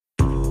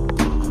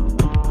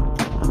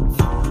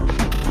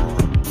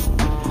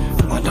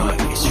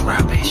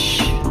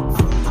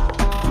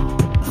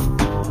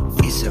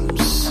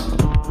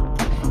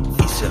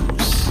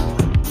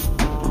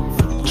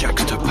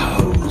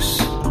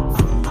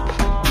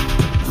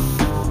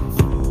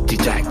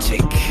didactic.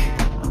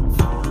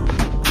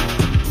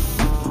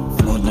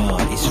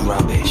 Monart is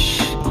rubbish.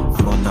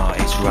 Monart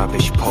is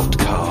rubbish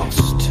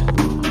podcast.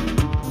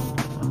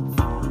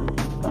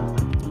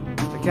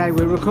 Okay,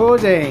 we're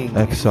recording.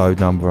 Episode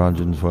number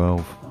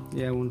 112.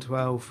 Yeah,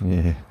 112.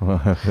 Yeah,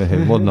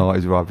 one night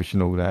is rubbish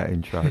and all that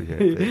intro.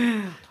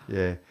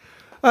 Yeah.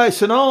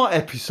 It's an art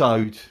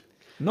episode.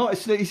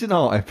 It's an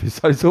art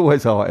episode. It's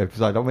always an art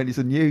episode. I mean, it's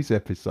a news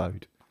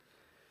episode.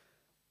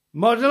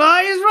 Modern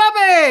art is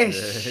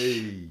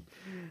rubbish.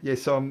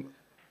 So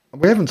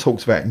we haven't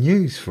talked about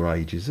news for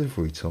ages, have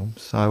we, Tom?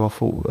 So I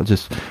thought I'd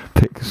just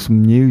pick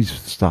some news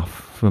stuff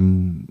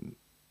from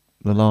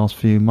the last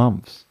few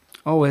months.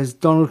 Oh, has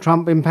Donald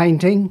Trump been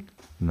painting?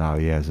 No,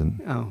 he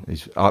hasn't.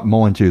 Oh.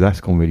 Mind you,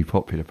 that's gone really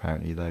popular,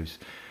 apparently, those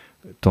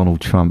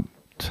Donald Trump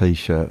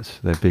T-shirts.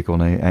 They're big on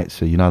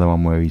Etsy. You know the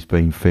one where he's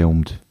been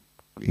filmed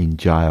in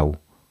jail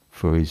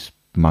for his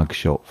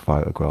mugshot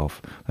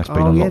photograph? That's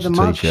been on lots of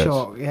T-shirts.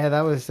 Mugshot. Yeah,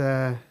 that was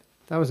an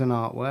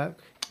artwork.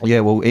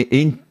 Yeah, well,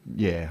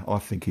 I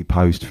think he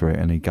posed for it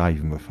and he gave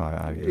him a photo.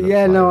 I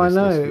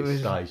know. It was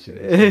staged.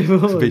 It's a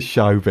bit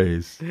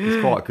showbiz.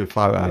 It's quite a good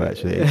photo,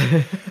 actually.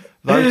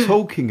 Though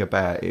talking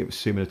about it was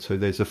similar to,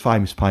 there's a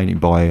famous painting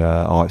by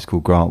art school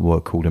grant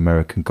work called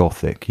American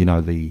Gothic. You know,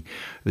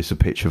 there's a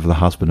picture of the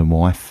husband and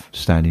wife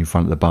standing in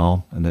front of the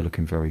barn and they're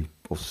looking very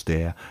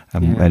austere.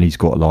 And he's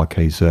got like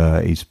his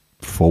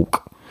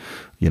fork,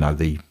 you know,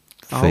 the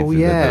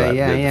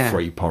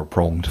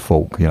three-pronged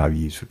fork, you know,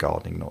 used for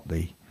gardening, not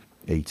the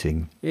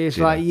eating. It's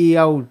like ye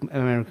old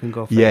American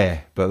Gothic.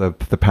 Yeah, but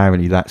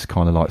apparently that's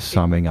kind of like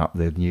summing up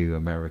the new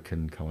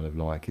American kind of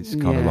like, it's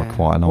kind of like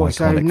quite an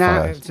iconic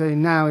photo. So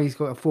now he's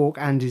got a fork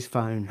and his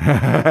phone.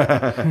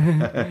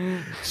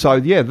 So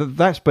yeah,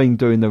 that's been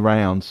doing the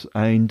rounds.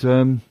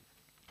 And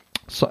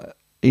so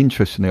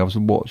interestingly, I was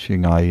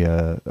watching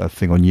a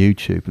thing on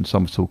YouTube and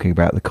someone's talking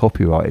about the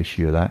copyright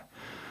issue of that.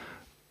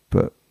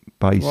 But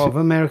basically, of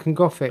American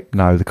Gothic?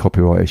 No, the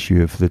copyright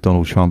issue of the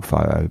Donald Trump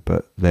photo,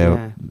 but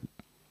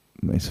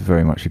it's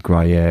very much a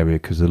grey area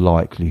because the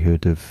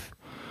likelihood of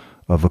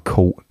a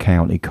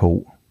county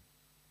court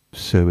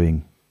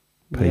suing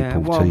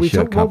people, T-shirt companies. What are we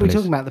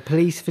talking about? The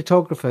police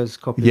photographer's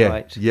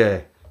copyright?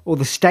 Yeah. Or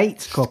the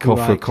state's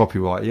copyright?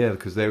 Copyright, yeah,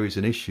 because there is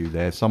an issue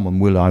there. Someone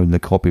will own the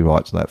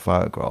copyright to that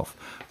photograph,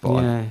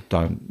 but I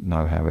don't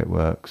know how it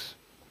works.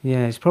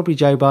 Yeah, it's probably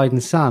Joe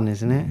Biden's son,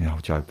 isn't it? Yeah,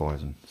 Joe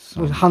Biden's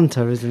son. Well,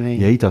 Hunter, isn't he?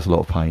 Yeah, he does a lot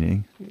of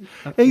painting.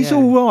 He's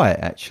all right,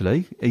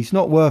 actually. He's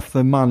not worth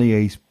the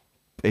money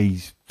they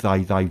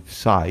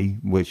say,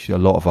 which a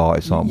lot of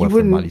artists aren't worth the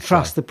money. You wouldn't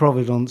trust the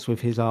provenance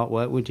with his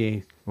artwork, would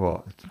you?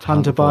 What?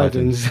 Hunter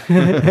Biden's.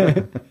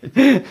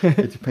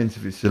 It depends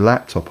if it's the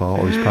laptop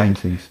art or his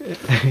paintings.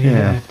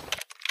 Yeah.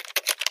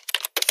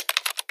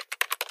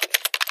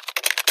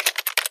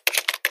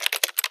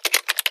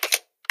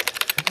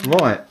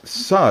 Right,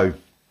 so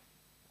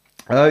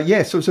so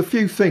there's a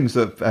few things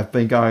that have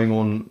been going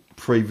on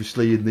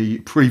previously in the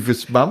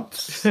previous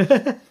months.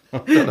 I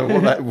don't know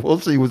what that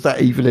was. Was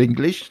that even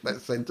English,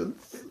 that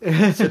sentence?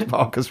 Said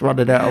Marcus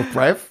running out of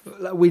breath.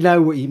 We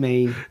know what you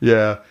mean.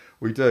 Yeah,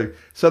 we do.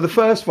 So the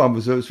first one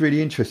was really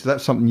interesting.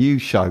 That's something you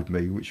showed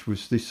me, which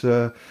was this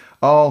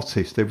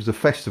artist. There was a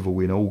festival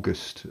in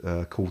August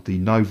called the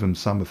Novum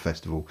Summer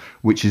Festival,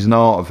 which is an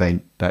art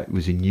event that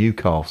was in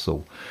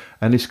Newcastle.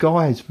 And this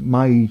guy has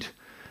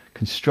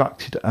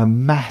constructed a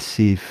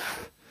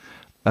massive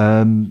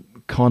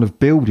kind of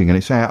building, and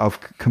it's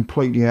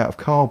completely out of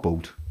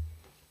cardboard.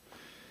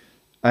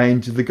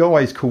 And the guy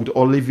is called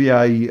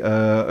Olivier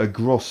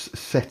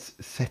Grosset,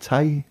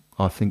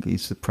 I think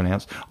it's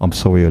pronounced. I'm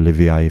sorry,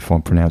 Olivier, if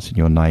I'm pronouncing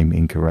your name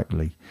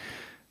incorrectly.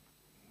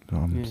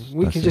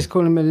 We can just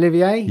call him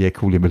Olivier? Yeah,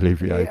 call him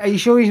Olivier. Are you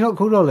sure he's not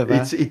called Oliver?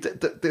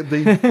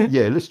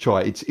 Yeah, let's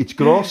try it. It's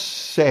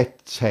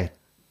Grosset.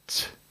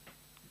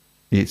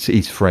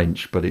 It's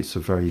French, but it's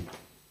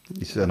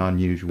an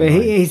unusual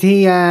name. Is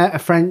he a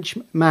French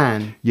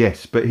man?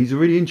 Yes, but he's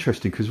really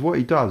interesting because what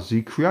he does,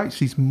 he creates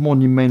these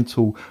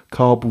monumental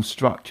cardboard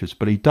structures,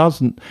 but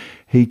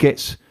he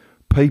gets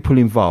people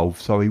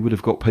involved, so he would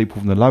have got people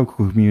from the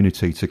local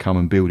community to come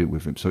and build it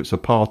with him. So it's a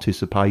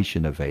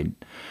participation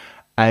event,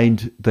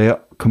 and they're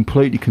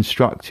completely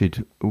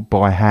constructed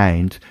by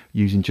hand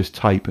using just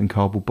tape and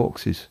cardboard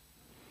boxes.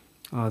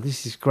 Oh,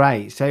 this is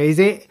great. So is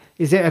it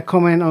a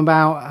comment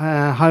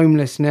about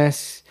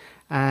homelessness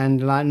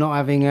and like not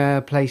having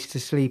a place to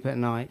sleep at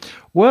night?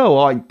 Well,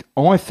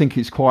 I think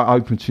it's quite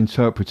open to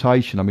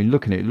interpretation. I mean,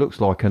 looking at it, it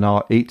looks like an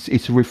art.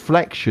 It's a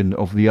reflection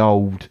of the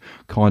old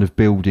kind of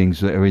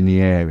buildings that are in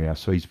the area.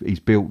 So he's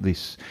built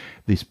this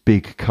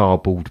big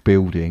cardboard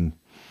building.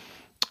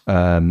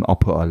 I'll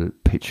put a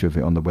picture of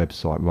it on the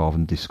website rather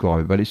than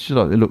describe it. But it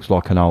looks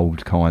like an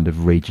old kind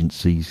of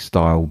Regency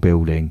style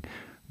building,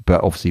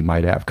 but obviously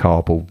made out of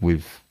cardboard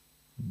with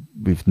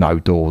no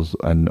doors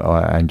and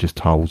just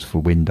holes for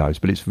windows.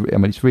 But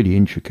it's really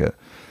intricate.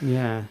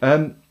 Yeah.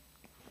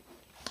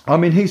 I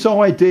mean, his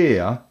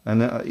idea,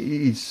 and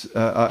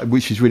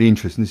which is really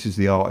interesting, this is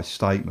the artist's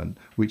statement,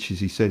 which is,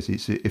 he says,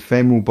 it's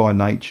ephemeral by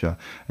nature,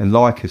 and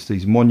like us,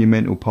 these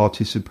monumental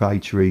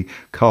participatory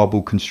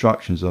cardboard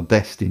constructions are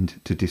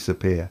destined to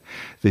disappear.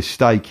 Their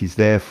stake is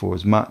therefore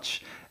as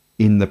much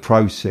in the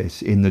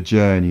process, in the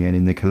journey, and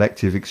in the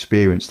collective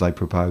experience they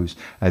propose,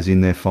 as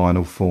in their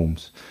final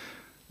forms.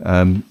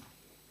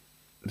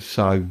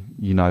 So,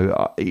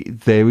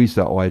 there is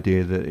that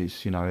idea that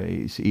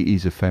it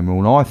is ephemeral.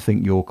 And I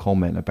think your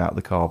comment about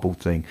the cardboard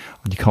thing,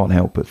 you can't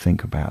help but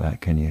think about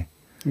that, can you?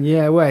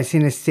 Yeah, well, it's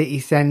in a city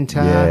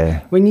centre.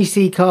 Yeah. When you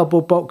see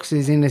cardboard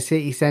boxes in a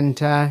city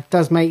centre, it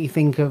does make you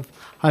think of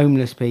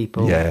homeless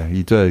people. Yeah,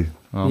 you do.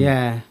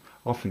 Yeah.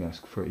 I think that's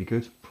pretty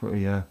good.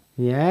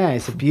 Yeah,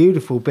 it's a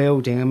beautiful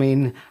building. I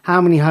mean, how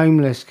many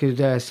homeless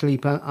could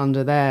sleep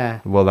under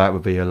there? Well, that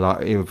would be it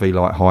would be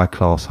like high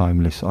class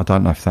homeless. I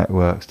don't know if that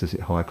works. Does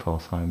it, high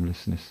class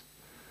homelessness?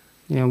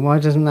 Yeah, why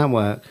doesn't that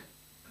work?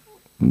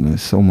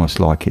 It's almost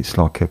like it's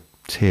like a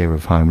tier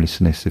of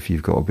homelessness if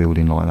you've got a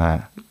building like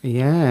that.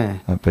 Yeah.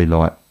 That'd be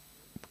like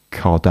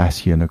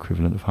Kardashian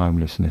equivalent of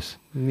homelessness.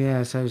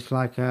 Yeah, so it's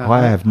like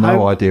I have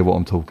no idea what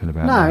I'm talking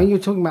about. No, now. you're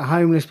talking about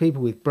homeless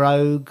people with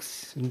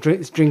brogues and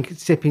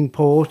sipping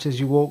port as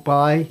you walk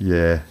by.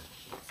 Yeah.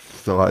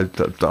 So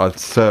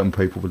certain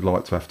people would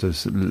like to have to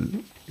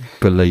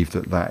believe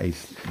that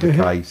is the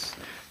case,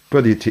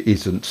 but it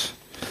isn't.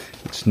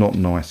 It's not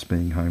nice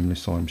being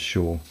homeless, I'm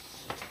sure.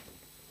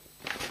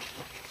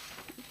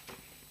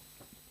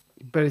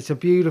 But it's a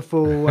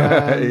beautiful.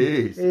 It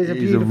is. It is a It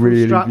beautiful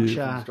really structure.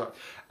 beautiful structure.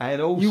 And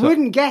also, You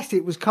wouldn't guess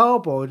it was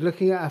cardboard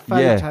looking at a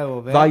photo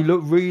of it. They look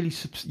really.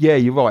 Yeah,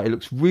 you're right. It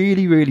looks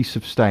really, really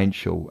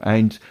substantial.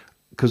 And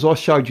because I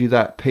showed you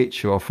that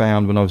picture I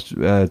found when I was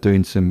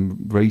doing some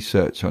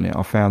research on it,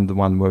 I found the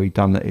one where he'd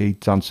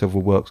done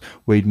several works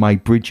where he'd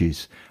made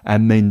bridges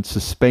and then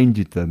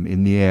suspended them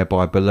in the air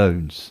by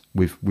balloons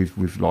with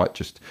like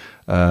just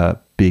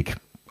big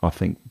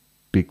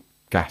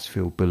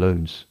gas-filled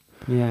balloons.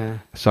 Yeah.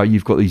 So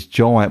you've got these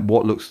giant,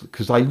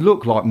 because they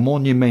look like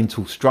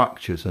monumental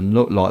structures and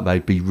look like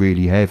they'd be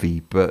really heavy,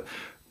 but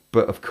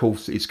of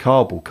course it's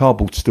cardboard.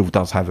 Cardboard still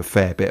does have a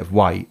fair bit of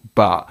weight,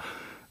 but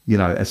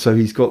and so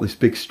he's got this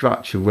big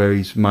structure where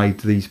he's made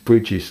these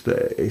bridges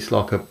that it's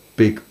like a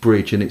big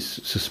bridge and it's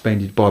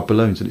suspended by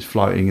balloons and it's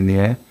floating in the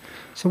air.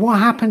 So what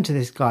happened to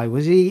this guy?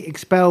 Was he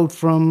expelled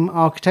from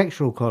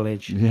architectural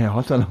college? Yeah,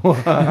 I don't know.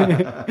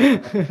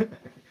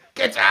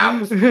 Get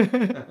out!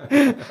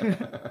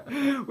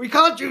 We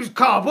can't use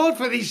cardboard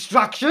for these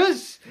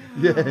structures.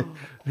 Yeah.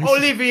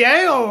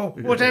 Olivier, or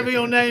whatever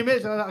your name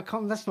is.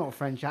 That's not a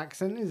French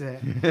accent, is it?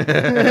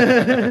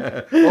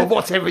 Or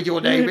whatever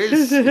your name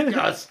is.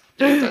 Just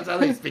as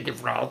I speak in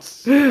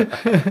France.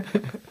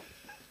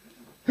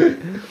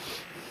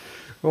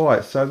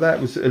 Right, so that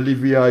was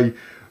Olivier.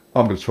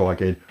 I'm going to try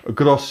again.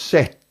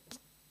 Grosset.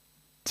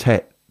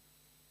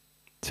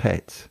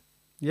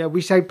 Yeah,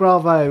 we say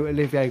bravo,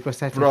 Olivier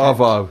Grosset.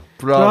 Bravo,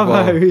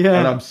 yeah.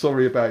 And I'm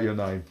sorry about your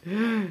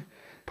name.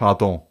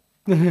 Pardon,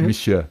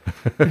 monsieur,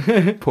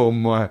 pour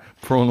ma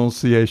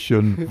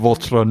prononciation,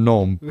 votre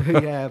nom.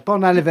 Yeah,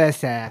 bon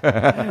anniversaire.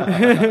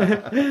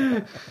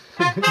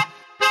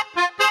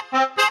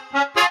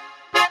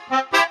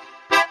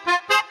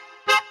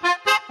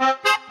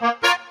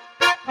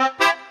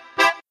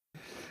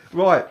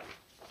 Right,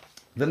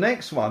 the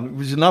next one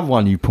was another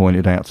one you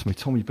pointed out to me.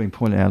 Tom, you've been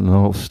pointing out in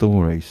a lot of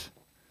stories.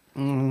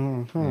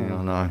 Mm-hmm. Yeah,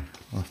 I know.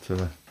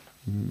 After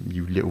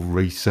you little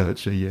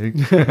researcher, you.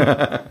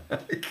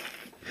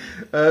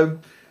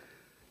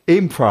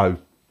 Impro.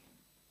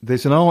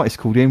 There's an artist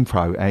called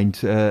Impro, and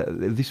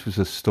this was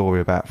a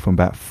story from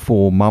about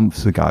 4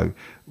 months ago,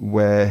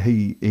 where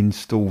he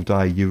installed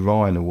a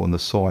urinal on the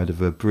side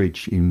of a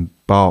bridge in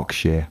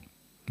Berkshire.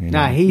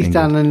 Now he's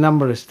done a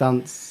number of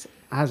stunts,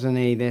 hasn't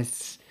he?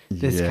 This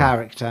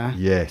character.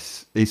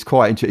 Yes, it's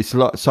quite interesting.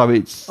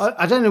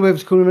 I don't know whether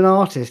to call him an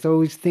artist. I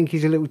always think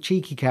he's a little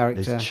cheeky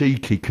character. It's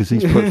cheeky because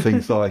he's put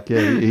things like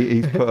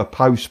he's put a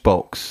post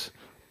box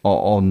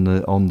on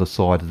the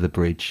side of the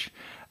bridge,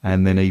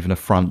 and then even a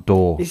front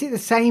door. Is it the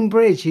same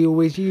bridge he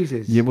always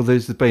uses? Yeah, well,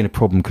 there's been a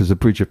problem because the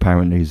bridge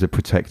apparently is a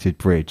protected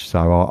bridge,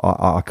 so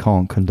I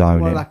can't condone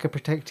it. Well, like a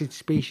protected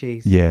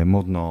species. Yeah,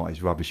 modern art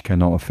is rubbish.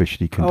 Cannot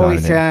officially condone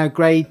it. Oh, it's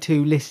grade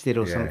 2 listed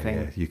or something.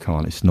 Yeah, you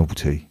can't. It's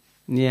naughty.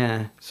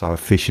 Yeah. So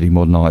officially,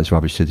 modern art is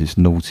rubbish. Says it's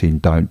naughty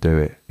and don't do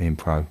it.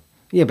 Impro.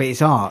 Yeah, but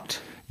it's art.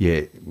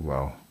 Yeah,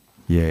 well,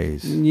 yeah, it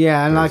is.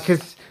 Yeah, and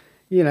because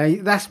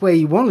that's where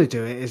you want to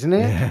do it, isn't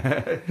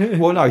it? Yeah.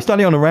 Well, no, he's done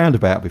it on a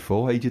roundabout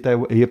before.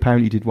 He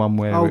apparently did one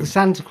where. Oh, the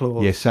Santa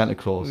Claus. Yeah, Santa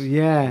Claus.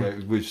 Yeah.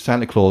 With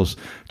Santa Claus,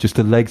 just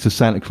the legs of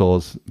Santa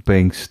Claus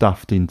being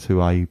stuffed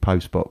into a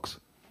post box.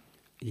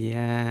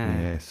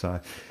 Yeah. Yeah. So,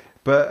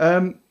 but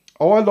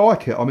I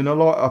like it. I mean, I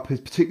like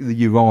particularly the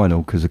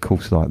urinal because, of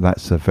course, like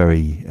that's a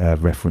very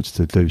reference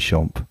to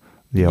Duchamp,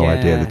 the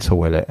idea of the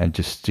toilet and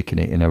just sticking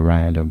it in a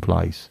random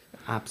place.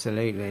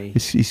 Absolutely.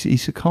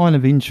 It's a kind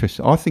of interest.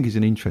 I think it's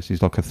an interest.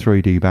 It's like a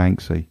 3D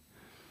Banksy.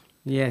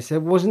 Yeah, so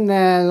wasn't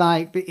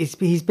there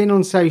he's been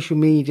on social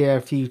media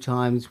a few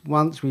times,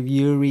 once with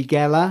Uri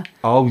Geller.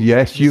 Oh,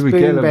 yes, the Uri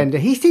spoon Geller. bender.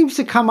 He seems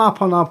to come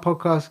up on our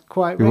podcast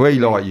quite regularly. We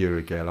like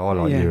Uri Geller. I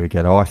like Yeah. Uri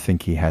Geller. I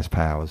think he has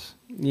powers.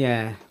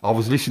 Yeah. I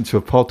was listening to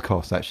a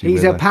podcast, actually.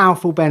 He's a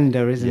powerful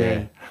bender, isn't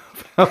Yeah.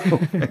 he?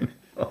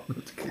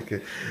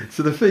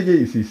 So the thing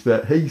is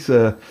that he's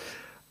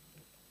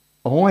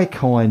I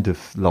kind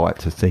of like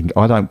to think,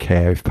 I don't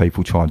care if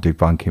people try and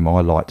debunk him,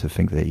 I like to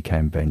think that he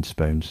can bend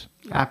spoons.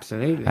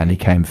 Absolutely. And he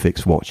can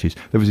fix watches.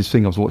 There was this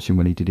thing I was watching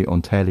when he did it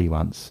on telly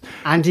once.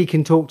 And he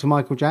can talk to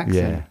Michael Jackson.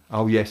 Yeah.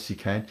 Oh, yes, he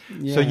can.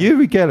 Yeah. So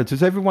Uri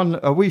Geller,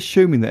 are we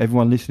assuming that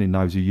everyone listening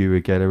knows who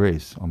Uri Geller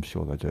is? I'm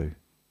sure they do.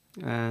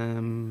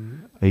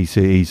 He's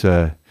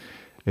a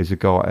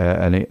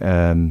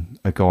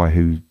guy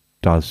who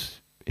does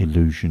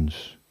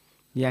illusions.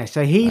 Yeah,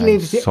 so he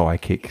lives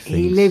psychic things.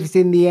 He lives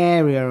in the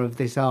area of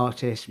this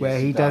artist where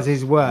he does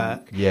his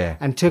work. Yeah.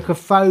 And took a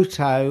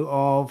photo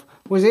of,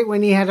 was it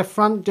when he had a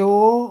front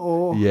door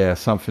or yeah,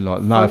 something like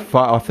that. No,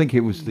 I think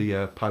it was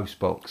the post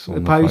box.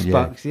 the post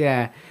box,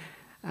 yeah.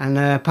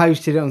 And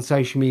posted it on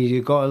social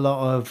media. Got a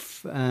lot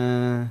of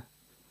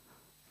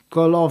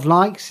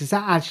likes. Does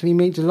that actually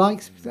mean to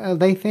likes? Are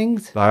they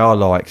things? They are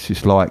likes.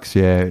 It's likes.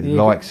 Yeah,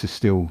 likes are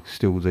still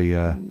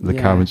the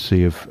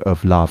currency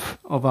of love,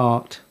 of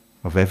art,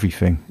 of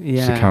everything. Yeah.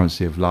 It's the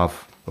currency of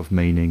love, of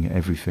meaning,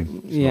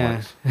 everything.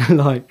 It's likes.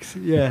 Likes.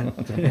 Yeah.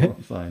 I don't know what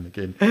I'm saying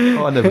again.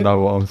 I never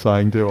know what I'm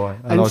saying, do I?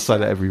 And I say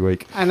that every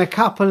week. And a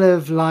couple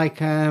of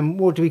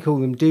what do we call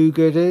them?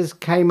 Do-gooders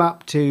came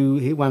up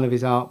to one of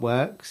his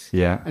artworks.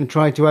 Yeah. And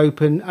tried to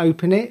open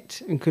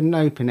it and couldn't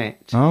open it.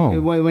 Oh.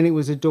 When it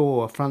was a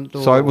front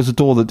door. So it was a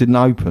door that didn't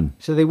open.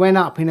 So they went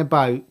up in a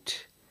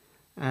boat,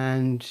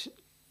 and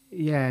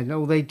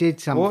they did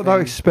something. What are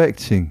they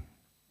expecting?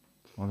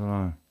 I don't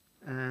know.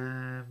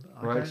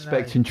 We're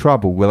expecting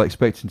trouble. We're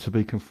expecting to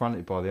be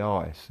confronted by the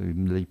artists who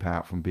leap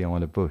out from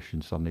behind a bush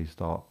and suddenly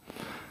start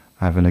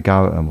having a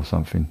go at them or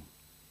something.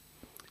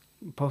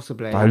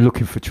 Possibly. They're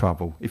looking for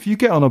trouble. If you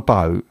get on a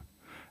boat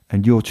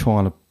and you're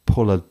trying to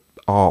pull an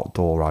art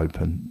door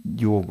open,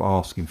 you're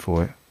asking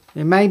for it.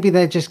 Yeah, maybe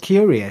they're just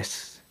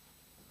curious.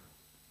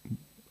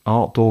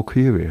 Art door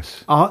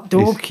curious. Art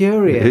door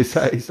curious.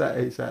 Is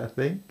that a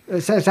thing?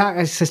 It's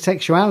a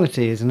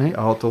sexuality, isn't it?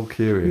 Art door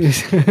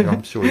curious. Yeah,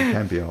 I'm sure you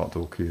can be art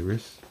door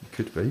curious. It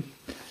could be.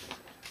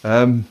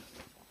 I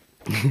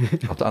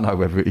don't know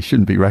whether it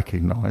shouldn't be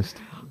recognised.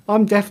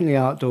 I'm definitely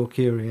art door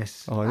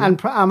curious. Are you?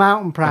 And I'm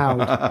out and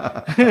proud.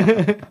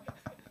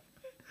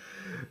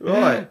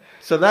 Right.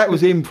 So that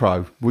was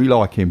impro. We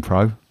like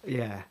impro.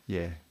 Yeah.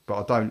 Yeah.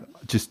 But I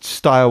don't, just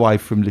stay away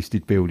from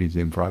listed buildings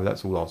impro.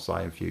 That's all I'll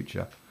say in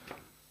future.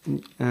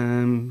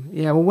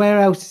 Well, where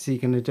else is he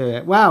going to do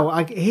it? Well,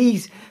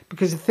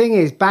 because the thing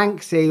is,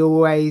 Banksy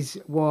always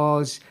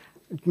was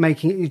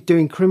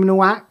doing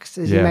criminal acts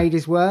as he made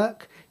his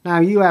work.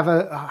 Now you have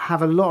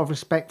a lot of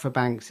respect for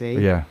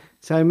Banksy. Yeah.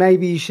 So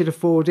maybe you should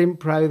afford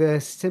impro the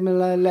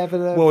similar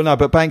level of. Well, no,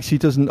 but Banksy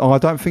doesn't. I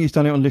don't think he's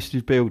done it on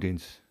listed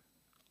buildings.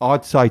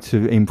 I'd say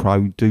to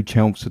impro, do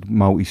Chelmsford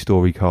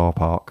multi-storey car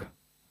park.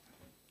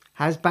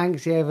 Has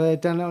Banksy ever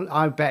done it?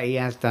 I bet he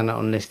has done it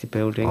on listed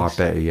buildings. I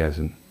bet he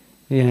hasn't.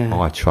 Yeah.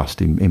 I trust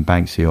him. In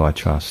Banksy, I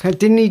trust.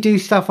 Didn't he do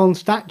stuff on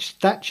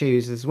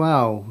statues as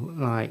well?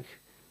 Like,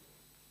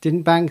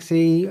 didn't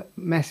Banksy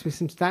mess with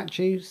some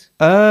statues?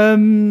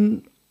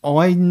 I'm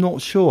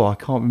not sure. I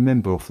can't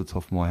remember off the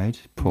top of my head.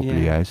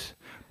 Probably has.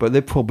 But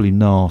they're probably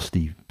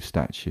nasty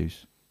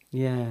statues.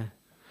 Yeah.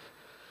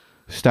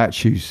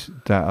 Statues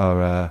that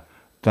are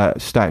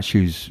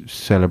statues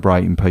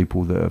celebrating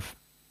people that have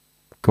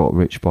got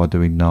rich by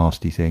doing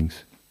nasty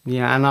things.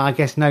 Yeah, and I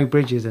guess no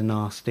bridges are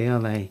nasty, are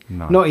they?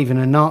 No. Not even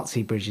a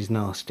Nazi bridge is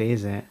nasty,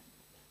 is it?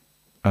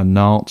 A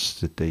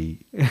Nazi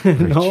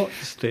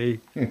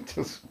Nasty.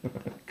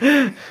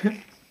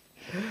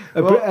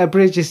 A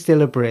bridge is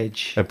still a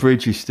bridge. A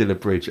bridge is still a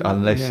bridge,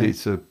 unless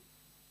it's an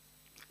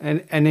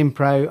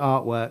impro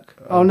artwork.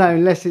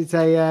 Unless it's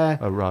a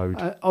road.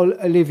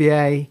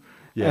 Olivier.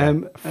 Yeah,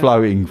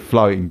 floating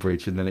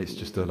bridge, and then it's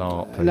just an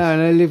art piece. No, an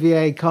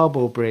Olivier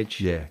cardboard bridge.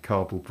 Yeah,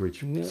 cardboard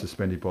bridge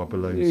suspended by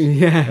balloons.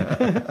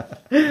 Yeah.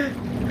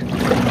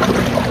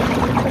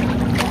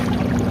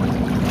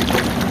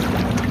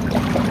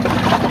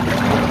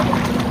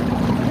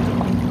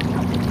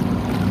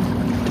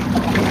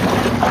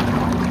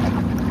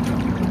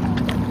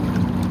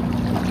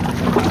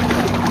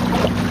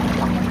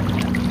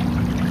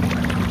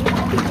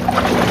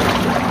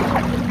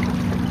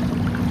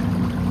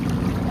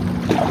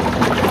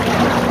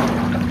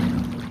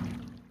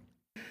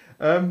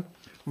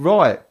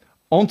 Right,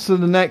 on to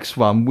the next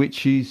one,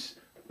 which is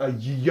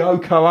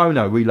Yoko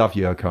Ono. We love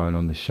Yoko Ono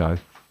on this show.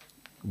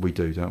 We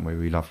do, don't we?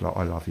 I love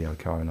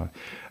Yoko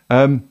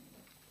Ono.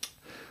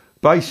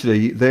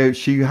 Basically,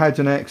 she had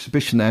an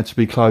exhibition that had to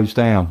be closed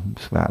down.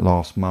 It's about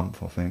last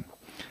month, I think.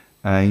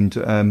 And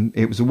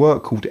it was a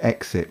work called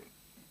Exit.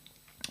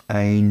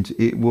 And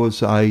it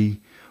was a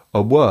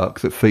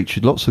work that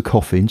featured lots of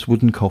coffins,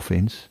 wooden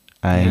coffins,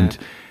 and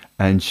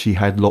and she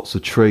had lots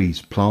of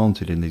trees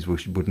planted in these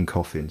wooden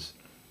coffins.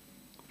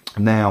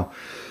 Now,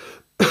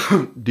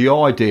 the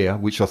idea,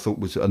 which I thought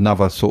was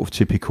another sort of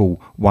typical,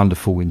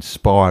 wonderful,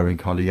 inspiring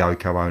kind of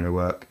Yoko Ono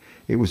work,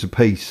 it was a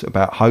piece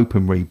about hope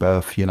and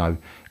rebirth, you know,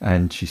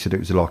 and she said it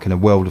was like in a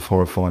world of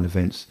horrifying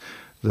events,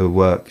 the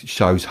work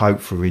shows hope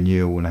for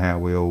renewal and how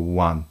we're all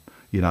one,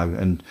 you know,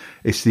 and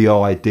it's the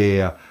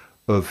idea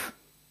of,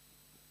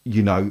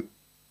 you know,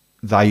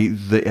 they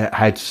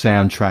had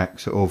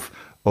soundtracks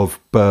of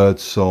bird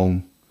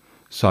song.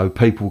 So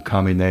people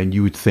come in there and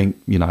you would think,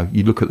 you know,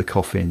 you look at the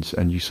coffins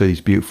and you see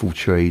these beautiful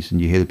trees and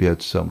you hear the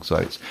bird song.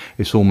 So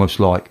it's almost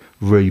like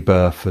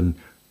rebirth, and,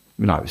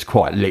 you know, it's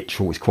quite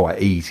literal. It's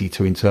quite easy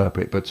to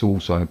interpret, but to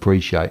also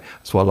appreciate.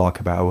 That's what I like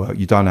about her work.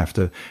 You don't have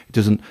to, it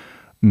doesn't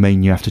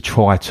mean you have to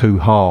try too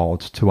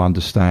hard to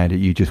understand it.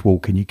 You just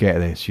walk and you get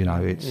this, you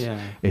know,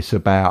 it's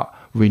about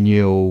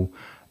renewal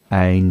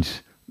and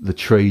the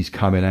trees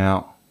coming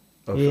out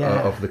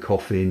of the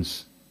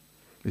coffins.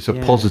 It's a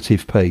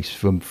positive piece.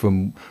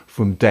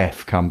 From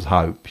death comes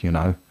hope, you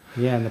know.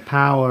 Yeah, and the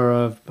power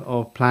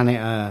of planet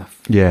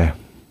Earth. Yeah.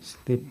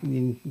 The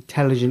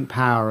intelligent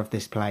power of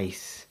this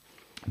place.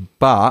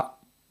 But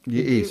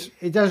it is.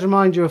 It does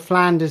remind you of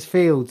Flanders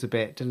Fields a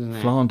bit, doesn't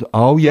it? Flanders.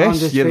 Oh yes,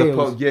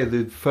 Flanders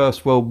the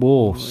First World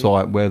War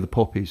site where the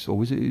poppies, or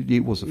was it?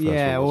 It was the First World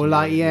War. Yeah, or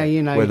like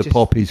you know, where the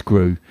poppies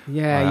grew.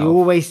 Yeah, you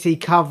always see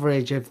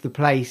coverage of the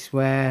place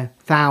where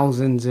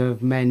thousands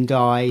of men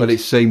died. But it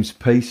seems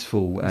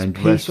peaceful and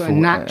peaceful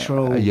and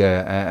natural.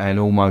 And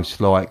almost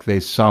like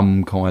there's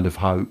some kind of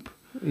hope.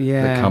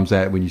 Yeah. That comes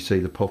out when you see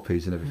the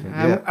poppies and everything.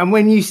 And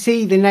when you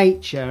see the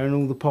nature and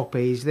all the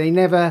poppies, they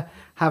never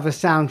have a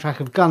soundtrack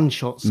of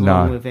gunshots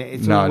along with it.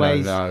 It's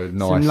always nice.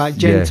 Some like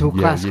gentle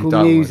classical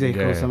music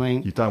or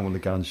something. You don't want the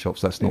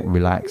gunshots. That's not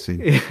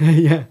relaxing.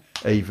 Yeah.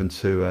 Even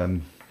to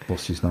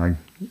what's his name?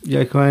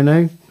 Yoko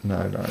Ono?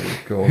 No,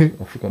 God,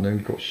 I forgot who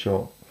got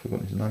shot. I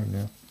forgot his name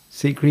now.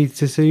 Siegfried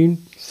Sassoon?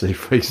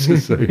 Siegfried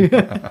Sassoon.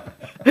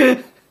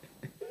 I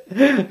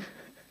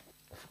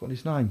forgot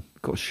his name.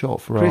 Got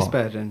shot for Chris art.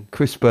 Burden.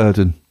 Chris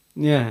Burden.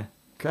 Yeah.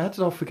 How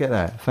did I forget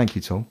that? Thank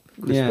you, Tom.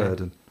 Chris Yeah.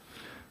 Burden.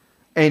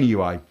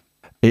 Anyway,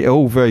 it's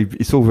all very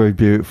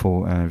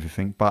beautiful and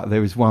everything, but there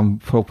was one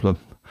problem.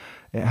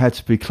 It had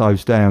to be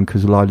closed down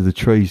because a load of the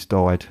trees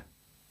died.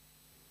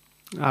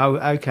 Oh,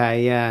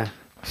 okay, yeah.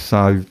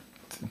 So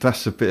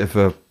that's a bit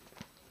of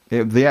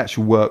the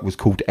actual work was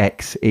called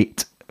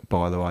X-It,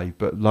 by the way,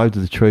 but loads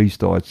of the trees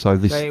died. So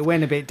it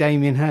went a bit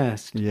Damien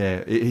Hirst.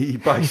 Yeah, he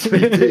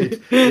basically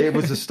did.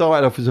 It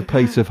started off as a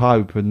piece of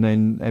hope, and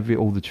then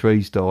all the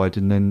trees died,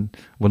 and then,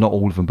 well, not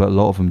all of them, but a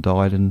lot of them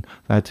died, and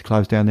they had to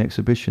close down the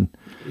exhibition.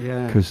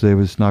 Yeah. Because there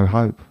was no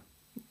hope.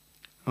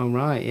 Oh,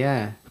 right,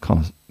 yeah.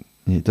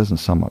 It doesn't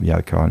sum up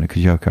Yoko Ono,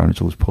 because Yoko Ono is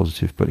always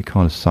positive, but it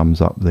kind of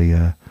sums up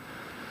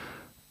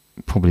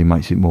probably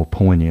makes it more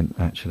poignant,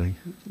 actually.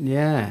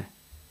 Yeah.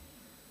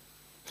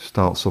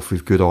 Starts off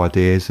with good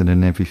ideas and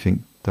then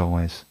everything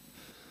dies.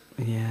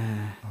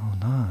 Yeah.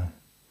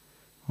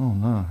 Oh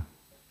no.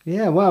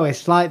 Yeah, well,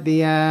 it's like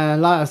like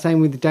I was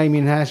saying with the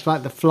Damien Hirst,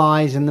 like the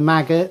flies and the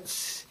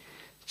maggots.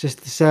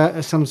 Just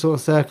some sort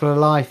of circle of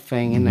life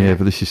thing, isn't it? Yeah,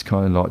 but this is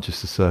kind of like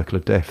just a circle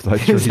of death. They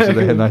trees are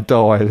there and they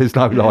die. There's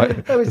no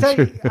like.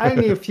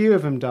 Only a few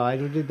of them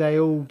died, or did they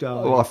all die?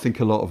 Well, I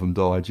think a lot of them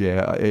died.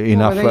 Yeah,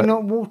 enough. Were they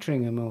not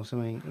watering them or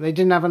something? They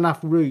didn't have enough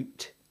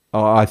root.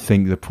 I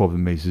think the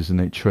problem is, isn't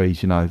it?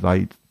 Trees, you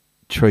know,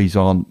 trees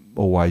aren't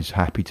always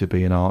happy to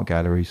be in art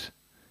galleries,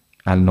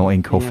 and not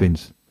in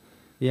coffins.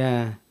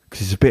 Yeah.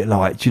 Because it's a bit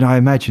like, do you know?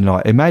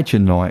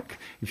 Imagine like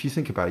if you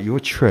think about it, you're a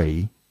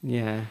tree.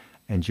 Yeah.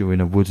 And you're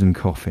in a wooden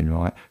coffin,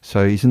 right?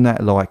 So isn't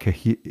that like?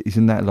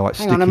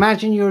 Hang on,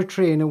 imagine you're a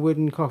tree in a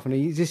wooden coffin.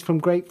 Is this from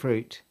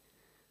Grapefruit?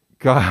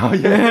 Oh,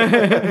 yeah.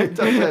 It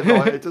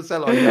does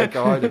sound like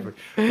Yoko Ono.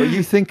 But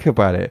you think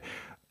about it,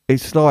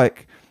 it's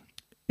like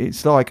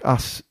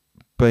us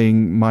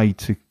being made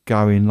to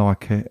go in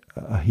like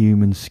a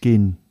human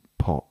skin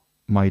pot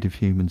made of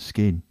human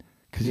skin,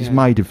 because it's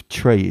made of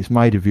tree. It's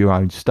made of your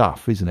own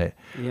stuff, isn't it?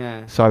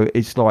 Yeah. So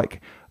it's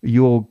like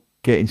you're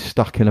getting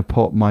stuck in a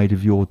pot made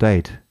of your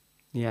dead.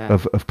 Yeah.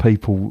 Of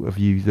people of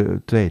you that are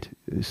dead.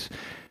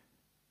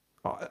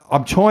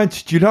 I'm trying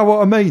to. Do you know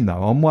what I mean?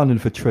 Though I'm wondering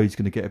if a tree's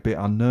going to get a bit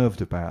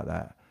unnerved about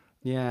that.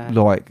 Yeah.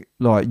 Like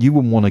you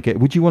wouldn't want to get.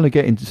 Would you want to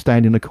get into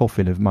stand in a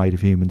coffin made of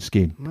human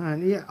skin?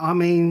 Man, yeah. I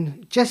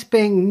mean, just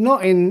being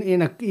not in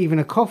even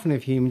a coffin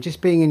of human,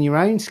 just being in your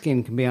own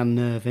skin can be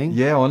unnerving.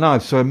 Yeah, I know.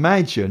 So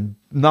imagine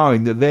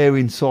knowing that they're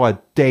inside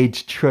dead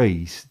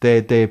trees.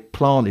 They're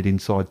planted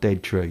inside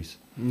dead trees.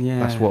 Yeah.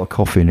 That's what a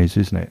coffin is,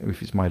 isn't it?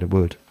 If it's made of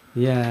wood.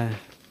 Yeah.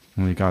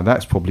 And you go,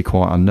 that's probably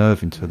quite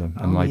unnerving to them,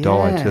 and they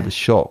die to the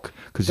shock,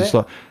 because it's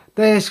like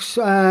they're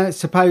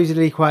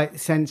supposedly quite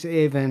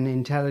sensitive and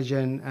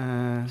intelligent.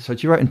 So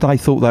do you reckon they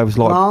thought they was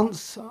like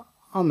plants,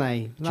 aren't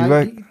they?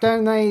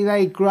 Don't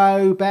they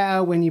grow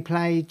better when you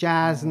play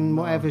jazz and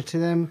whatever to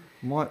them?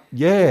 That's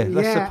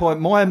the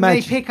point.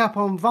 They pick up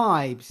on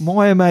vibes.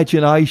 My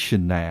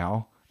imagination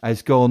now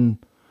has gone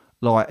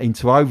like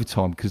into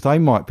overtime, because they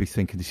might be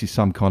thinking this is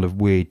some kind of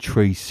weird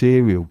tree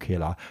serial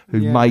killer who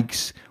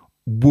makes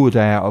wood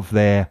out of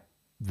their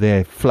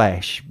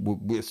flesh,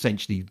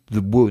 essentially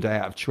the wood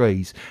out of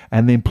trees,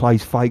 and then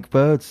plays fake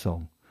bird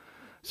song.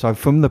 So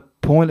from the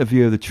point of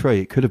view of the tree,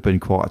 it could have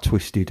been quite a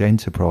twisted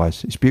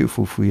enterprise. It's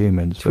beautiful for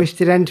humans.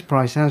 Twisted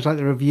enterprise sounds like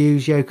the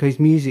reviews Yoko's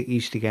music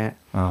used to get.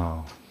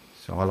 Oh,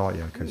 so I like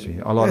Yoko's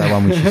music. I like that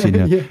one when she's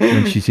in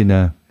when she's in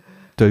a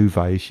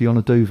duvet. Is she on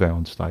a duvet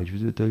on stage?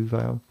 Was it a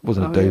duvet? It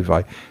wasn't a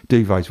duvet. Yeah.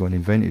 Duvets weren't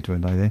invented,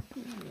 weren't they then?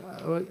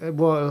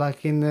 What,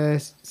 like in the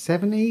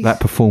 70s? That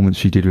performance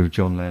she did with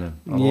John Lennon.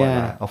 I like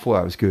that. I thought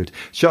that was good.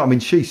 I mean,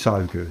 she's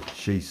so good.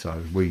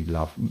 We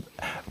love,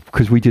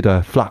 because we did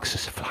a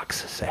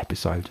Fluxus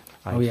episode.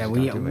 Oh yeah,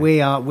 we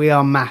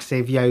are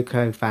massive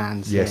Yoko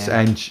fans. Yes,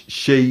 and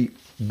she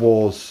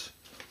was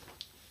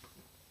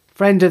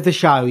friend of the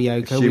show.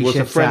 Yoko, she was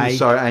a friend of the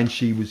show, and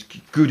she was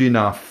good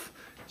enough.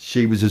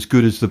 She was as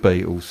good as the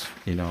Beatles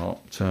in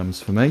art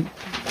terms for me.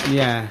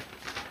 Yeah.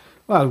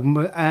 Well,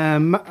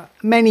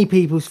 many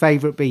people's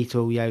favourite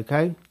Beatle,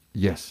 Yoko.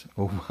 Yes.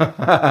 Oh,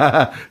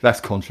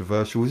 that's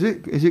controversial. Is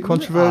it? Is it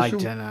controversial?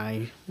 I don't know.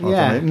 I don't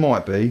know. It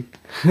might be.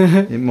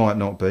 It might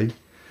not be.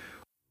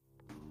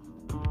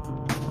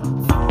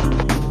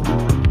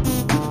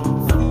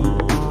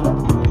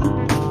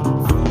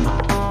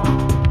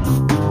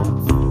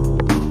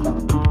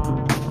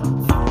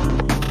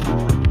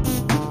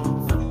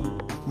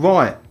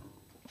 Right.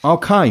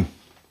 Okay.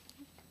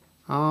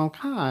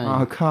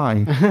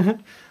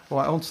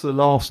 Right, on to the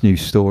last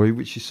news story,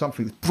 which is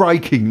something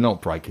that's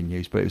not breaking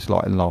news, but it was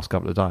like in the last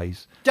couple of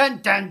days. Dun,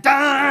 dun,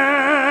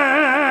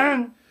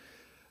 dun!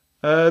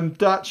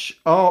 Dutch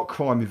art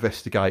crime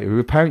investigator, who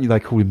apparently they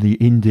call him the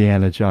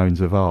Indiana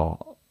Jones of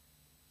art.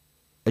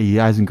 He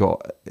has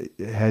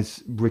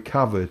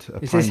recovered a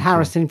painting. Is this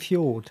Harrison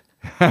Fjord?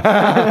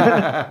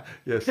 Yes,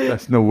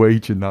 that's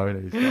Norwegian though,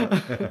 isn't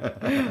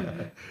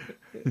it?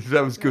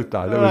 That was good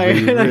though.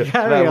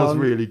 That was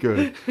really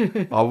good.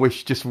 I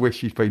just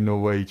wish he'd been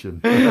Norwegian.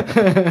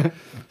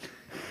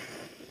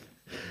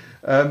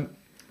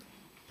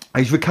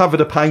 He's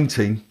recovered a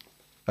painting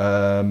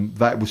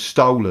that was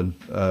stolen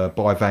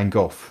by Van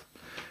Gogh,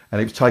 and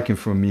it was taken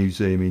from a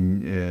museum in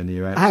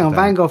near Amsterdam. Hang on,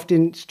 Van Gogh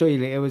didn't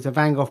steal it. It was a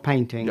Van Gogh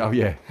painting. Oh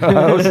yeah,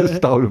 it was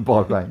stolen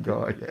by Van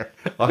Gogh. Yeah,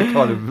 I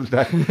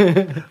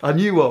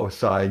knew what I was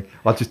saying.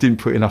 I just didn't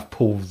put enough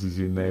pauses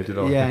in there, did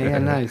I? Yeah,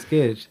 no, it's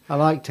good. I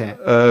liked it.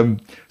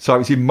 So it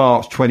was in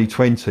March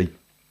 2020.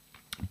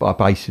 But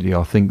basically,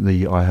 I think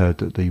I heard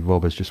that the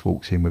robbers just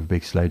walked in with a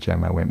big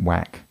sledgehammer and went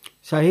whack.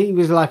 So he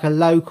was like a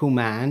local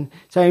man.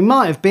 So he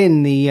might have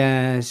been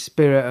the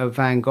spirit of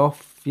Van Gogh,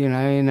 you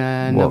know, in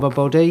another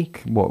body.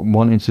 What,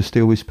 wanting to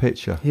steal his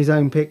picture? His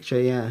own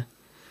picture, yeah.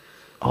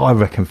 I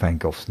reckon Van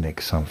Gogh's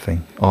nicked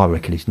something. I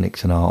reckon he's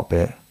nicked an art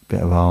bit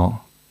of art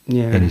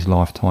in his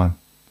lifetime.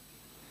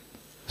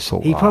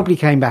 He probably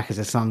came back as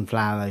a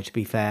sunflower, though, to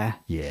be fair.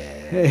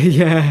 Yeah.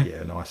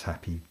 Yeah, nice,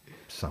 happy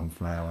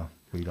sunflower.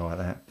 We like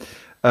that.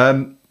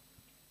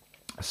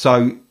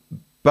 So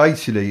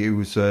basically, it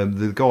was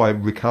the guy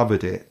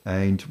recovered it,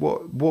 and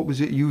what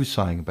was it you were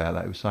saying about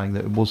that? You were saying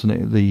that wasn't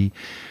it the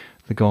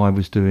guy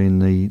was doing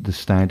the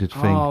standard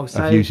thing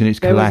of using its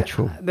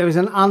collateral. There was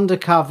an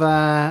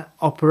undercover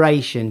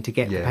operation to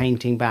get the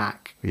painting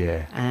back.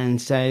 Yeah.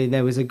 And so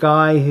there was a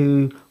guy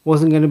who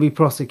wasn't going to be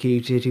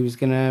prosecuted, who was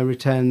going to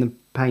return the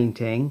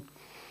painting,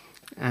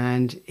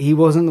 and he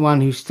wasn't the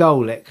one who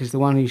stole it, because the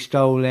one who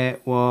stole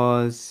it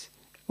was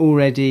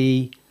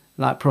already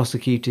like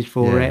prosecuted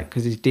for it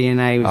because his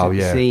DNA was at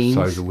the scene.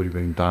 So it would have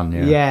been done.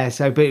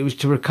 But it was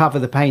to recover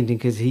the painting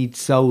because he'd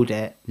sold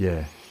it.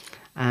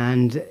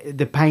 And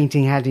the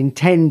painting had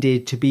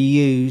intended to be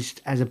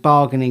used as a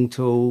bargaining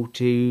tool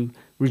to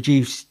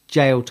reduce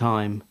jail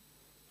time.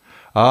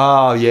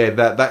 Oh yeah,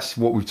 that's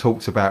what we've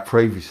talked about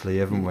previously,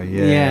 haven't we?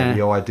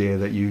 The idea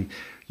that you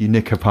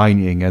nick a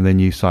painting and then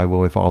you say,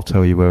 well, if I'll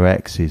tell you where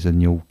X is,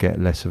 and you'll get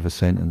less of a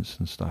sentence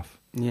and stuff.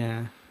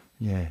 Yeah,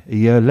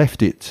 he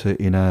left it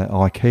in a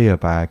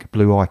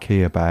blue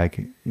IKEA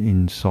bag,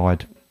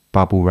 inside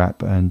bubble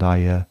wrap and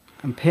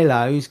and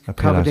pillows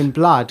covered in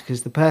blood,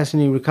 because the person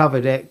who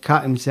recovered it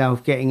cut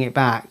himself getting it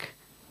back.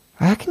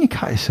 How can you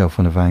cut yourself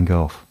on a Van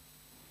Gogh?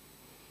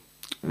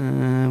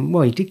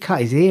 Well, he did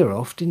cut his ear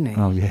off, didn't he?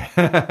 Oh, yeah.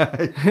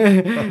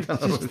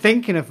 Just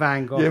thinking of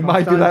Van Gogh. Yeah,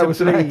 maybe that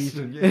was an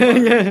accident.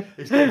 Yeah.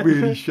 It's got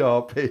really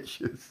sharp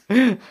pictures.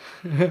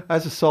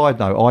 As a side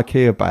note,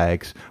 IKEA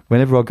bags,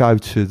 whenever I go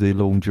to the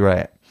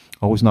laundrette,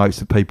 I always notice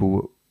that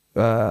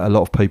a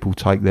lot of people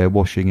take their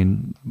washing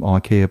in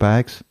IKEA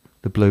bags,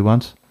 the blue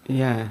ones.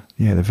 Yeah,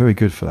 they're very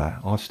good for that.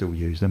 I still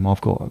use them. I've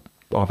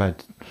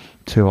had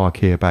 2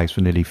 IKEA bags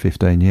for nearly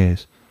 15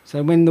 years.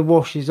 So when the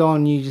wash is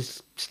on, you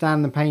just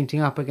stand the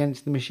painting up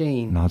against the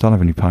machine? No, I don't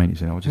have any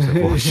paintings in it. I just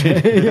have washing.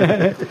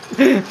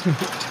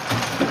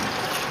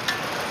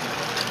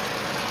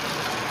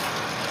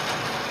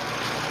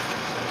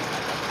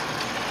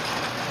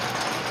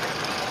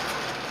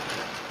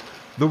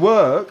 The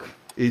work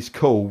is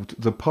called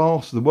the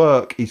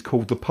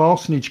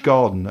Parsonage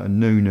Garden at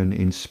Noonan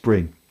in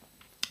Spring.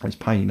 It's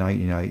painted in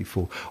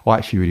 1884. I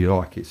actually really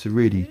like it. It's a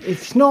really...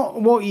 It's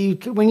not what you...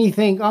 When you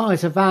think, oh,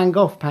 it's a Van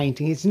Gogh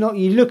painting, it's not...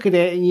 You look at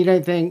it and you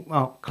don't think,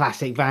 oh,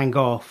 classic Van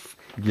Gogh.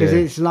 Because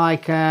it's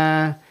like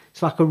a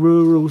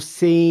rural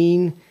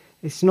scene.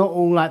 It's not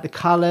all like the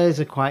colours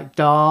are quite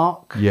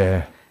dark.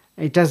 Yeah.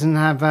 It doesn't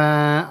have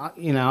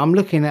I'm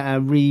looking at a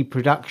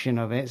reproduction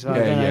of it, so I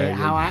don't know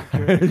how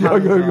accurate.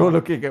 You're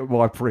looking at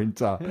my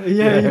printer.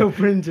 Your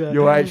printer.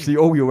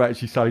 All you're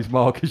actually saying is,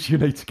 Marcus, you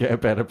need to get a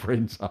better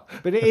printer.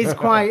 But it is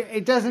quite.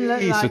 It doesn't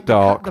look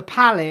like the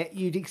palette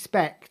you'd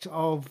expect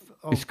of.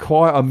 It's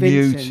quite a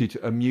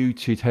Vincent.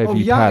 muted,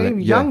 heavy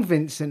palette. Young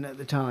Vincent at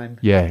the time.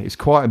 Yeah, it's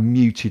quite a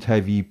muted,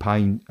 heavy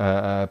paint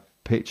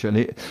picture,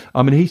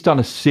 and he's done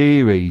a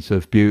series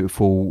of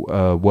beautiful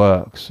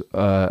works.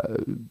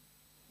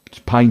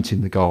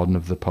 Painting the garden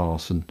of the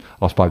parson.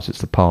 I suppose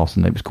it's the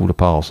parson. It was called a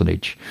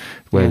parsonage,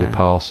 where the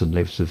parson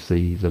lives of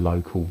the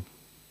local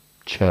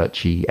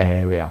churchy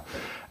area.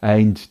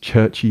 And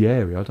churchy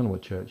area, I don't know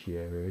what churchy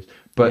area is,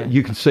 but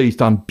you can see he's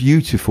done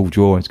beautiful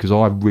drawings, because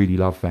I really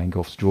love Van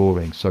Gogh's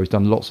drawings. So he's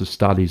done lots of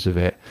studies of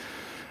it,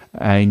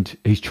 and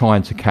he's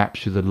trying to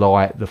capture the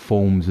light, the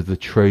forms of the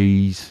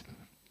trees.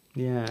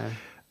 Yeah.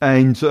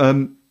 And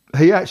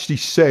he actually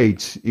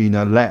said in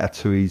a letter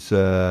to his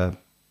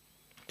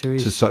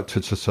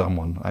to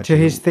someone, actually. To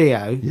his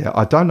Theo. Yeah,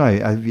 I don't know.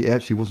 It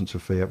actually wasn't to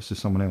Theo. It was to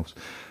someone else.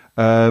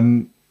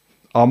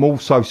 I'm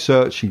also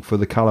searching for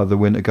the colour of the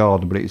winter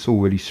garden, but it's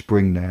already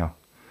spring now,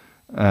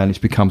 and it's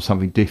become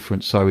something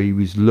different. So he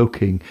was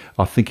looking.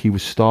 I think he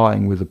was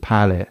starting with a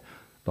palette,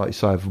 like you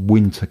say, of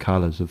winter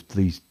colours, of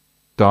these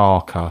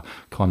darker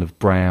kind of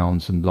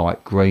browns and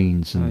light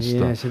greens and stuff.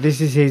 Yeah, so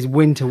this is his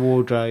winter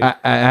wardrobe.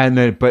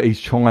 But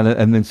he's trying to,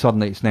 and then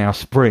suddenly it's now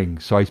spring.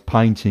 So he's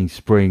painting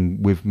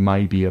spring with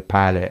maybe a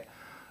palette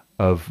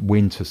of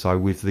winter. So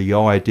with the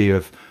idea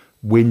of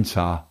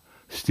winter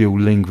still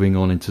lingering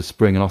on into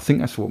spring. And I think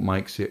that's what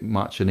makes it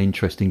much an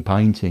interesting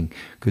painting,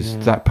 because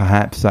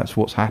perhaps that's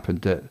what's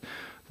happened. That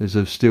there's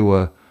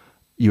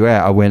you're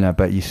out of winter,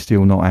 but you're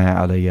still not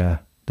out of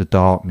the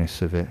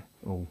darkness of it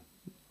all.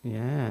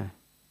 Yeah.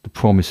 The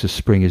promise of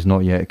spring has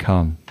not yet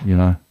come,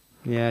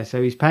 Yeah,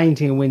 so he's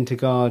painting a winter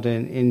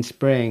garden in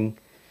spring.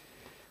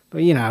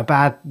 But, a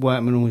bad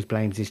workman always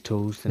blames his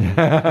tools. Doesn't he?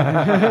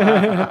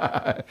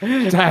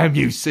 Damn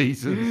you,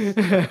 Seasons.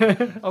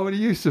 He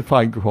used to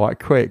paint quite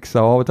quick,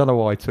 so I don't know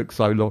why it took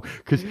so long.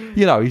 Because,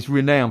 he's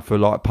renowned for,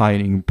 like,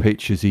 painting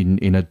pictures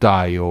in a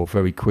day or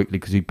very quickly,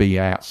 because he'd be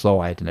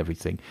outside and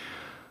everything.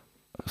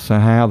 So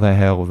how the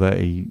hell that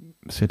he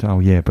said, oh,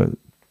 yeah, but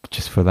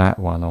just for that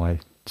one, I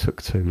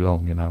took too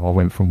long, I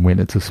went from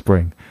winter to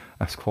spring.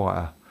 That's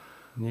quite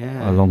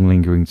a long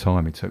lingering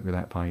time it took with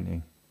that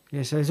painting.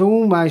 Yeah, so it's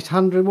almost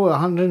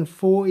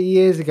 140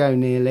 years ago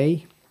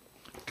nearly.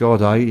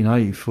 God,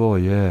 1884,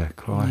 yeah,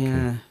 crikey.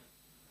 Yeah.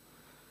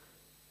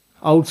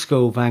 Old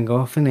school Van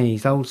Gogh, isn't he?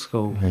 He's old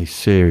school. He's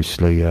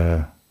seriously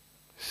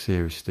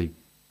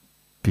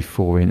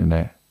before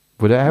internet.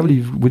 Would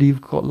he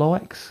have got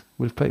likes?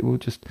 What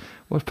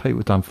have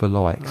people done for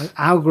likes?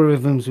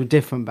 Algorithms were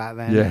different back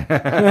then.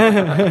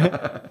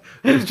 Yeah.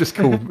 It was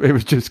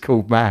just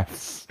called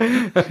maths.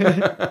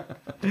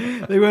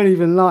 They weren't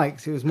even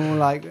likes. It was more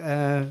like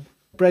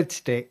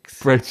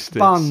breadsticks.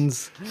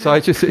 Buns. So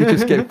it just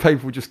get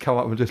people just come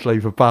up and just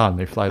leave a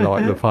bun if they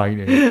like the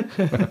painting.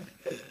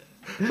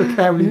 Look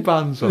how many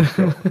buns I've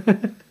got.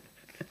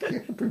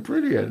 That'd be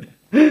brilliant.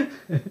 That'd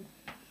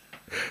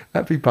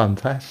be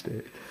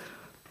fantastic.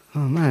 Oh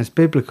man, it's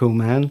biblical,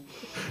 man.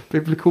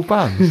 Biblical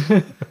Buns.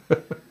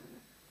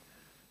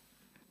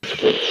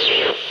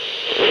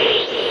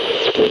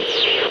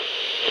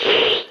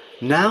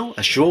 Now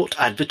a short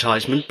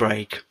advertisement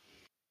break.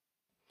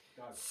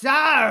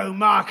 So,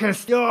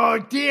 Marcus, your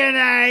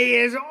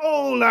DNA is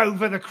all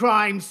over the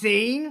crime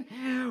scene.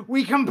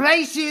 We can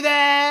place you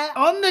there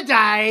on the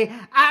day,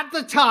 at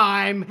the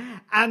time,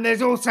 and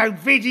there's also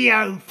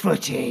video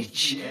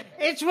footage. Yeah.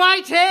 It's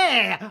right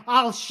here.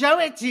 I'll show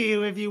it to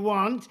you if you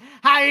want.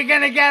 How are you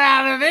going to get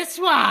out of this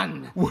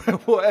one?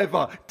 Well,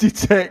 whatever,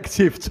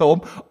 Detective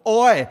Tom.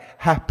 I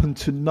happen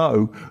to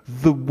know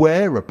the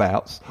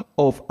whereabouts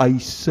of a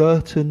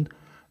certain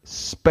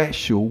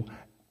special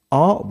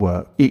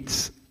artwork.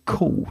 It's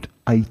called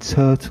a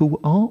turtle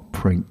art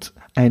print,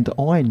 and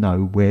I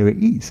know where it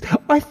is.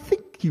 I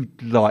think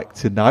you'd like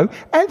to know,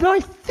 and I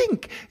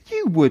think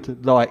you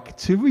would like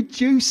to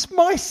reduce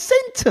my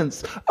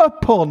sentence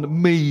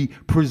upon me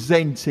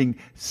presenting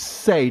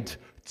said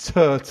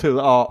turtle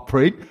art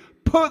print.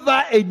 Put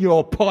that in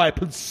your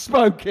pipe and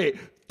smoke it,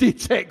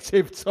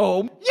 Detective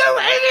Tom. You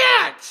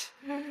idiot!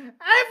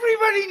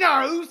 Everybody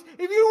knows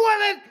if you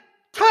want a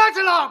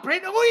turtle art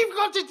print, all you've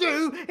got to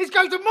do is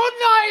go to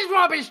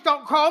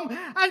modernartisrubbish.com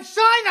and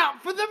sign up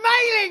for the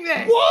mailing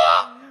list.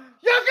 What?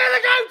 You're going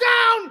to go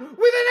down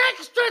with an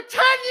extra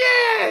 10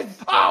 years!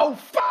 Oh,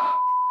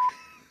 fuck!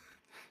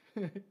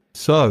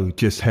 So,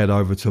 just head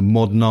over to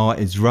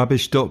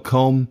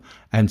modernartisrubbish.com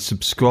and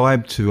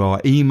subscribe to our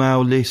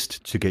email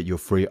list to get your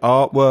free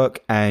artwork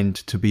and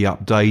to be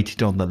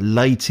updated on the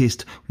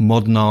latest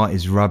Modern Art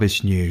is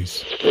Rubbish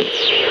news.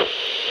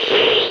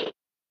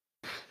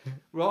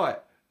 Right.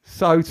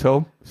 So,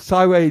 Tom,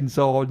 so ends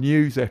our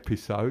news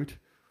episode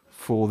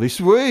for this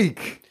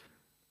week.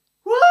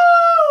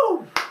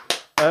 Woo!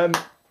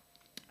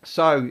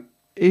 So,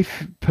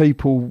 if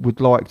people would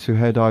like to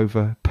head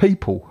over,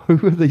 who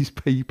are these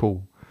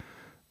people?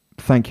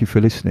 Thank you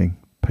for listening,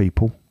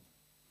 people.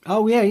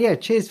 Oh yeah.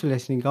 Cheers for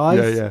listening,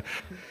 guys.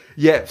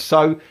 Yeah.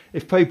 So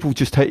if people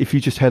if you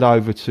just head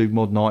over to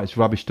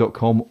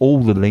modernartisrubbish.com, all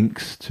the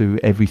links to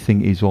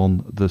everything is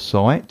on the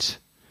site.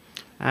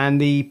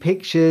 And the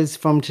pictures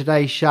from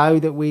today's show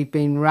that we've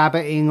been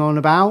rabbiting on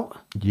about.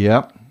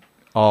 Yeah.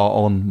 Are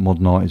on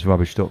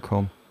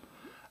modernartisrubbish.com.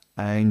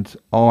 And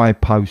I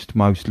post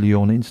mostly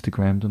on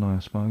Instagram, don't I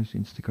suppose?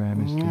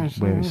 Instagram is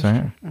where it's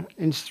at.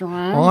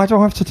 Instagram. I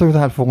don't have to do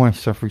that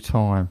voice every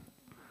time.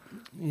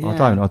 Yeah. I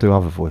don't. I do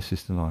other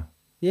voices, don't I?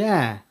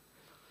 Yeah.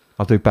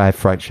 I do bad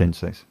French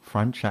accents.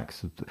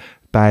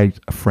 Bad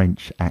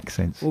French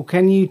accents. Well,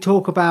 can you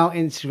talk about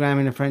Instagram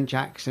in a French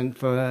accent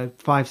for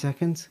 5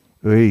 seconds?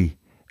 Oui.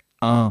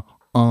 I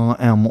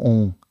am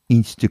on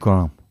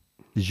Instagram.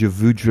 Je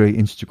voudrais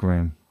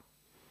Instagram.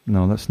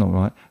 No, that's not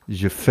right.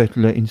 Je fais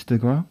le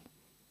Instagram.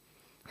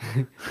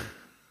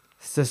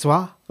 Ce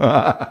soir?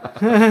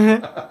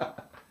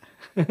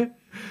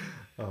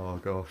 Oh,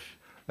 gosh.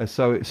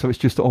 So it's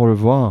just au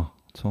revoir,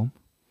 Tom.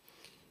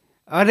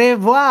 Au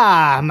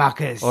revoir,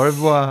 Marcus. Au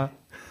revoir,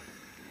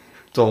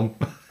 Tom.